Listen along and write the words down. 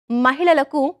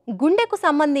మహిళలకు గుండెకు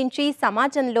సంబంధించి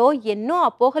సమాజంలో ఎన్నో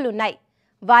అపోహలున్నాయి.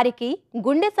 వారికి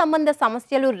గుండె సంబంధ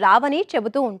సమస్యలు రావని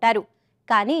చెబుతూ ఉంటారు.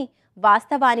 కానీ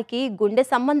వాస్తవానికి గుండె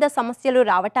సంబంధ సమస్యలు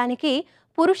రావటానికి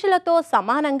పురుషులతో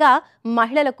సమానంగా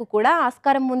మహిళలకు కూడా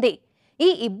ఆస్కారం ఉంది. ఈ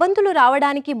ఇబ్బందులు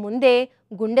రావడానికి ముందే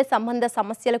గుండె సంబంధ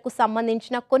సమస్యలకు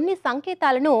సంబంధించిన కొన్ని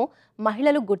సంకేతాలను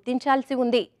మహిళలు గుర్తించాల్సి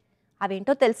ఉంది.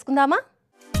 అవేంటో తెలుసుకుందామా?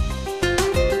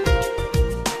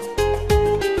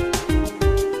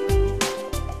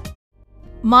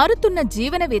 మారుతున్న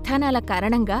జీవన విధానాల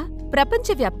కారణంగా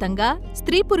ప్రపంచవ్యాప్తంగా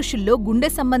స్త్రీ పురుషుల్లో గుండె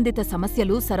సంబంధిత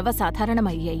సమస్యలు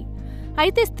సర్వసాధారణమయ్యాయి.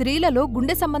 అయితే స్త్రీలలో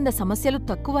గుండె సంబంధ సమస్యలు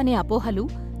తక్కువనే అపోహలు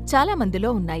చాలా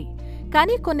మందిలో ఉన్నాయి.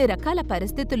 కానీ కొన్ని రకాల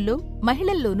పరిస్థితుల్లో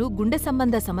మహిళల్లోనూ గుండె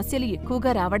సంబంధ సమస్యలు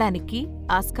ఎక్కువగా రావడానికి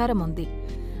ఆస్కారం ఉంది.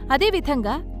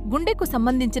 అదేవిధంగా గుండెకు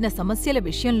సంబంధించిన సమస్యల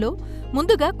విషయంలో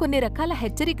ముందుగా కొన్ని రకాల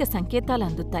హెచ్చరిక సంకేతాలు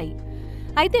అందుతాయి.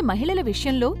 అయితే మహిళల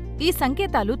విషయంలో ఈ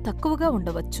సంకేతాలు తక్కువగా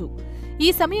ఉండవచ్చు. ఈ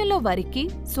సమయంలో వారికి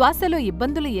శ్వాసలో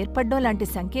ఇబ్బందులు ఏర్పడ్డం లాంటి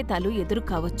సంకేతాలు ఎదురు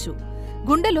కావచ్చు.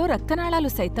 గుండెలో రక్తనాళాలు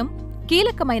సైతం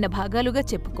కీలకమైన భాగాలుగా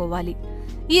చెప్పుకోవాలి.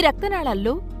 ఈ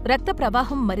రక్తనాళాల్లో రక్త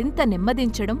ప్రవాహం మరింత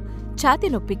నెమ్మదించడం ఛాతీ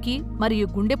నొప్పికి మరియు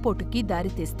గుండెపోటుకి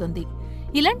దారితీస్తుంది.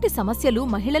 ఇలాంటి సమస్యలు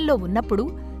మహిళల్లో ఉన్నప్పుడు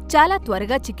చాలా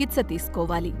త్వరగా చికిత్స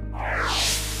తీసుకోవాలి.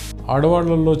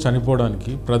 ఆడవాళ్లలో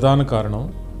చనిపోవడానికి ప్రధాన కారణం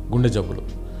గుండె జబ్బులు.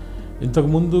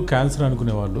 ఇంతకుముందు క్యాన్సర్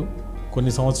అనుకునేవాళ్ళు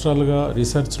కొన్ని సంవత్సరాలుగా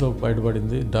రీసెర్చ్లో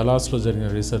బయటపడింది. డలాస్లో జరిగిన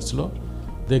రీసెర్చ్లో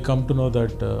they come to know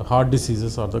that heart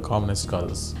diseases are the commonest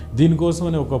causes.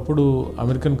 దీనికోసమని ఒకప్పుడు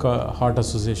అమెరికన్ హార్ట్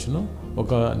అసోసియేషన్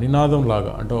ఒక నినాదం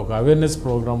లాగా, అంటే ఒక అవేర్నెస్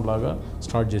ప్రోగ్రామ్ లాగా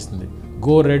స్టార్ట్ చేసింది.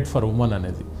 గో రెడ్ ఫర్ ఉమెన్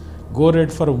అనేది. గో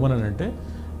రెడ్ ఫర్ ఉమెన్ అని అంటే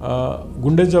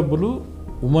గుండె జబ్బులు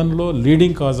ఉమెన్లో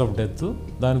లీడింగ్ కాజ్ ఆఫ్ డెత్.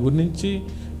 దాని గురించి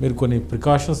మీరు కొన్ని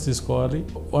ప్రికాషన్స్ తీసుకోవాలి.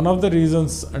 వన్ ఆఫ్ ద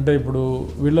రీజన్స్ అంటే ఇప్పుడు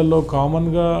వీళ్ళల్లో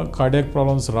కామన్గా కార్డియాక్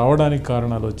ప్రాబ్లమ్స్ రావడానికి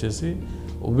కారణాలు వచ్చేసి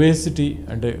ఒబేసిటీ,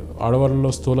 అంటే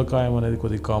ఆడవాళ్ళలో స్థూలకాయం అనేది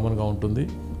కొద్దిగా కామన్గా ఉంటుంది.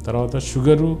 తర్వాత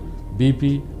షుగరు,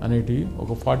 బీపీ అనేటివి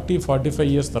ఒక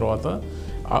 40-45 ఇయర్స్ తర్వాత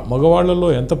మగవాళ్లలో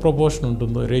ఎంత ప్రపోర్షన్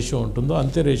ఉంటుందో, రేషియో ఉంటుందో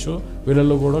అంతే రేషియో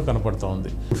వీళ్ళల్లో కూడా కనపడుతూ ఉంది.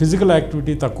 ఫిజికల్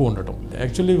యాక్టివిటీ తక్కువ ఉండటం.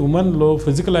 యాక్చువల్లీ ఉమెన్లో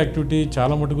ఫిజికల్ యాక్టివిటీ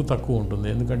చాలా మటుకు తక్కువ ఉంటుంది.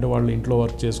 ఎందుకంటే వాళ్ళు ఇంట్లో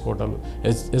వర్క్ చేసుకోవటాలు,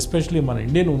 ఎస్పెషలీ మన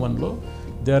Indian ఉమెన్లో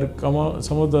they are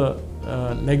some of the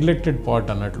neglected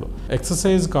part అన్నట్లు.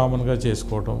 ఎక్సర్సైజ్ కామన్గా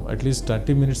చేసుకోవడం, అట్లీస్ట్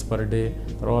 30 minutes పర్ డే,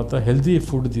 తర్వాత హెల్తీ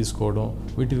ఫుడ్ తీసుకోవడం,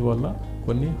 వీటి వల్ల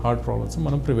కొన్ని హార్ట్ ప్రాబ్లమ్స్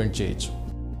మనం ప్రివెంట్ చేయొచ్చు.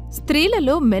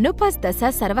 స్త్రీలలో మెనోపాజ్ దశ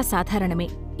సర్వసాధారణమే.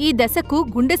 ఈ దశకు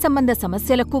గుండె సంబంధ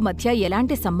సమస్యలకు మధ్య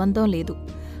ఎలాంటి సంబంధం లేదు.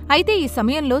 అయితే ఈ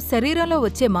సమయంలో శరీరంలో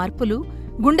వచ్చే మార్పులు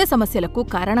గుండె సమస్యలకు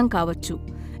కారణం కావచ్చు.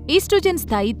 ఈస్ట్రోజెన్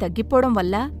స్థాయి తగ్గిపోవడం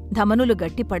వల్ల ధమనులు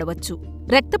గట్టిపడవచ్చు.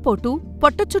 రక్తపోటు,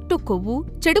 పొట్ట చుట్టూ కొవ్వు,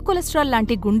 చెడు కొలెస్ట్రాల్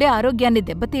లాంటి గుండె ఆరోగ్యాన్ని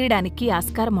దెబ్బతీయడానికి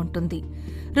ఆస్కారం ఉంటుంది.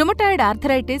 రుమటాయిడ్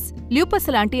ఆర్థరైటిస్,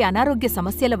 ల్యూపస్ లాంటి అనారోగ్య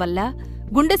సమస్యల వల్ల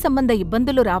గుండె సంబంధ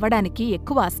ఇబ్బందులు రావడానికి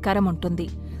ఎక్కువ ఆస్కారం ఉంటుంది.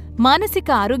 మానసిక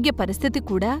ఆరోగ్య పరిస్థితి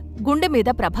కూడా గుండె మీద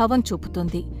ప్రభావం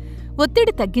చూపుతుంది.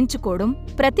 ఒత్తిడి తగ్గించుకోవడం,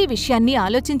 ప్రతి విషయాన్ని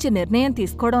ఆలోచించి నిర్ణయం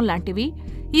తీసుకోవడం లాంటివి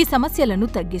ఈ సమస్యలను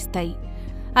తగ్గిస్తాయి.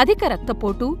 అధిక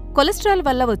రక్తపోటు, కొలెస్ట్రాల్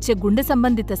వల్ల వచ్చే గుండె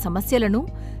సంబంధిత సమస్యలను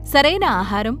సరైన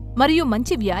ఆహారం మరియు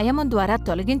మంచి వ్యాయామం ద్వారా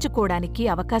తొలగించుకోవడానికి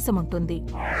అవకాశం ఉంటుంది.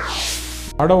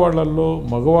 ఆడవాళ్లలో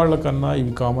మగవాళ్ల కన్నా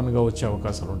ఇవి కామన్గా వచ్చే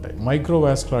అవకాశాలు ఉంటాయి.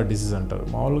 మైక్రోవాస్కులర్ డిసీజ్ అంటారు.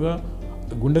 మామూలుగా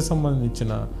గుండె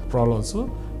సంబంధించిన ప్రాబ్లమ్స్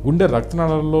గుండె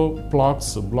రక్తనాళాల్లో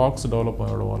బ్లాక్స్ డెవలప్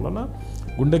అవ్వడం వలన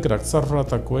గుండెకి రక్త సరఫరా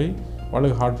తక్కువై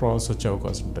వాళ్ళకి హార్ట్ ప్రాబ్లమ్స్ వచ్చే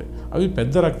అవకాశం ఉంటాయి. అవి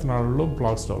పెద్ద రక్తనాళాల్లో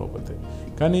బ్లాక్స్ డెవలప్ అవుతాయి.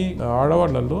 కానీ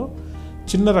ఆడవాళ్లలో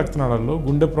చిన్న రక్తనాళాల్లో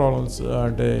గుండె ప్రాబ్లమ్స్,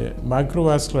 అంటే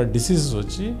మైక్రోవాస్కులర్ డిసీజెస్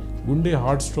వచ్చి గుండె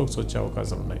హార్ట్ స్ట్రోక్స్ వచ్చే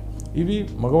అవకాశాలు ఉన్నాయి. ఇవి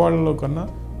మగవాళ్ళలో కన్నా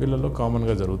వీళ్ళలో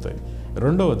కామన్గా జరుగుతాయి.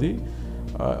 రెండవది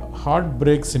హార్ట్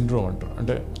బ్రేక్ సిండ్రోమ్ అంటారు.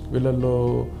 అంటే వీళ్ళల్లో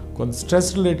కొంత stress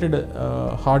related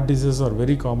heart diseases are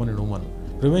very common in women.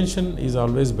 Prevention is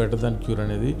always better than cure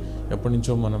అనేది ఎప్పటి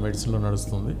నుంచో మన మెడిసిన్లో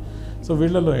నడుస్తుంది. సో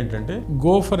వీళ్ళలో ఏంటంటే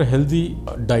go for healthy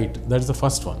diet, that is the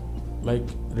first one. Like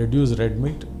reduce red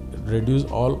meat, reduce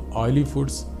all oily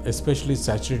foods, especially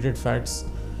saturated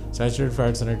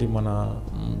fats అనేటివి మన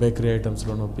బేకరీ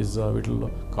ఐటమ్స్లోనూ, పిజ్జా వీటిల్లో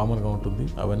కామన్గా ఉంటుంది.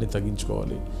 అవన్నీ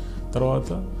తగ్గించుకోవాలి.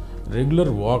 తర్వాత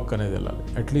రెగ్యులర్ వాక్ అనేది వెళ్ళాలి,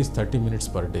 అట్లీస్ట్ 30 minutes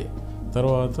పర్ డే.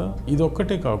 తర్వాత ఇది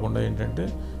ఒక్కటే కాకుండా ఏంటంటే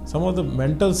some of the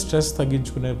mental stress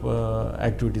తగ్గించుకునే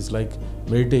యాక్టివిటీస్ లైక్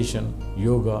మెడిటేషన్,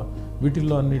 యోగా,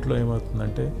 వీటిల్లో అన్నిట్లో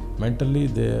ఏమవుతుందంటే mentally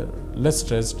they less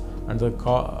stressed and the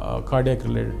cardiac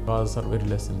related causes are very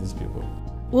less in this people.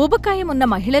 ఊబకాయం ఉన్న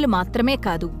మహిళలు మాత్రమే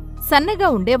కాదు, సన్నగా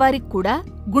ఉండేవారికి కూడా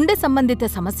గుండె సంబంధిత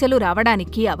సమస్యలు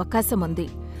రావడానికి అవకాశం ఉంది.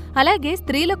 అలాగే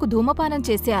స్త్రీలకు ధూమపానం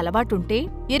చేసే అలవాటుంటే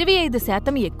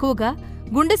 25% ఎక్కువగా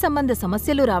గుండె సంబంధ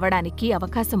సమస్యలు రావడానికి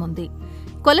అవకాశముంది.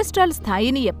 కొలెస్ట్రాల్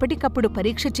స్థాయిని ఎప్పటికప్పుడు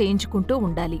పరీక్ష చేయించుకుంటూ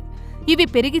ఉండాలి. ఇవి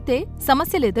పెరిగితే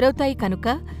సమస్యలు ఎదురవుతాయి కనుక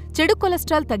చెడు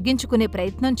కొలెస్ట్రాల్ తగ్గించుకునే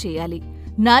ప్రయత్నం చేయాలి.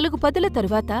 4 పదుల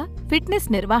తరువాత ఫిట్నెస్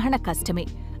నిర్వహణ కష్టమే.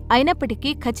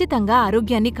 అయినప్పటికీ ఖచ్చితంగా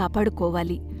ఆరోగ్యాన్ని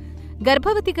కాపాడుకోవాలి.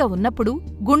 గర్భవతిగా ఉన్నప్పుడు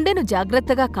గుండెను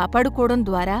జాగ్రత్తగా కాపాడుకోవడం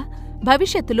ద్వారా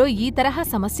భవిష్యత్తులో ఈ తరహా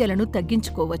సమస్యలను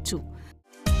తగ్గించుకోవచ్చు.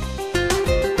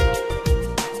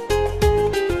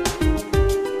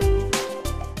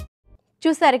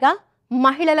 చూసారుగా,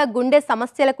 మహిళల గుండె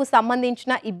సమస్యలకు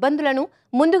సంబంధించిన ఇబ్బందులను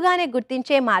ముందుగానే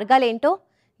గుర్తించే మార్గాలేంటో.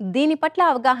 దీని పట్ల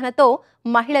అవగాహనతో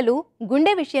మహిళలు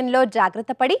గుండె విషయంలో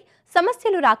జాగ్రత్త పడి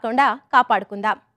సమస్యలు రాకుండా కాపాడుకుందాం.